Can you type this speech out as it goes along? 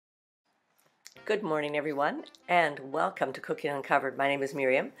Good morning, everyone, and welcome to Cooking Uncovered. My name is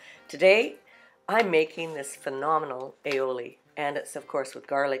Miriam. Today, I'm making this phenomenal aioli, and it's, of course, with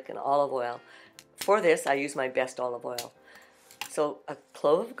garlic and olive oil. For this, I use my best olive oil. So, a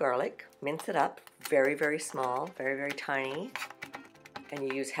clove of garlic, mince it up, very, very small, very, very tiny, and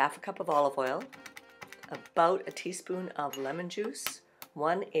you use half a cup of olive oil, about a teaspoon of lemon juice,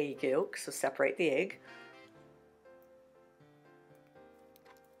 1 egg yolk, so separate the egg,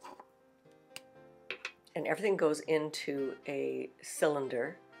 and everything goes into a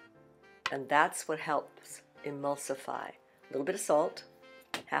cylinder, and that's what helps emulsify. A little bit of salt,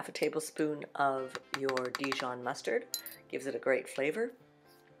 half a tablespoon of your Dijon mustard, gives it a great flavor.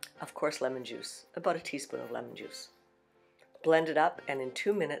 Of course, lemon juice, about a teaspoon of lemon juice. Blend it up, and in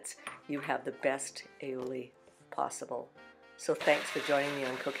 2 minutes, you have the best aioli possible. So thanks for joining me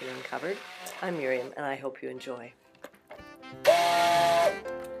on Cooking Uncovered. I'm Miriam, and I hope you enjoy.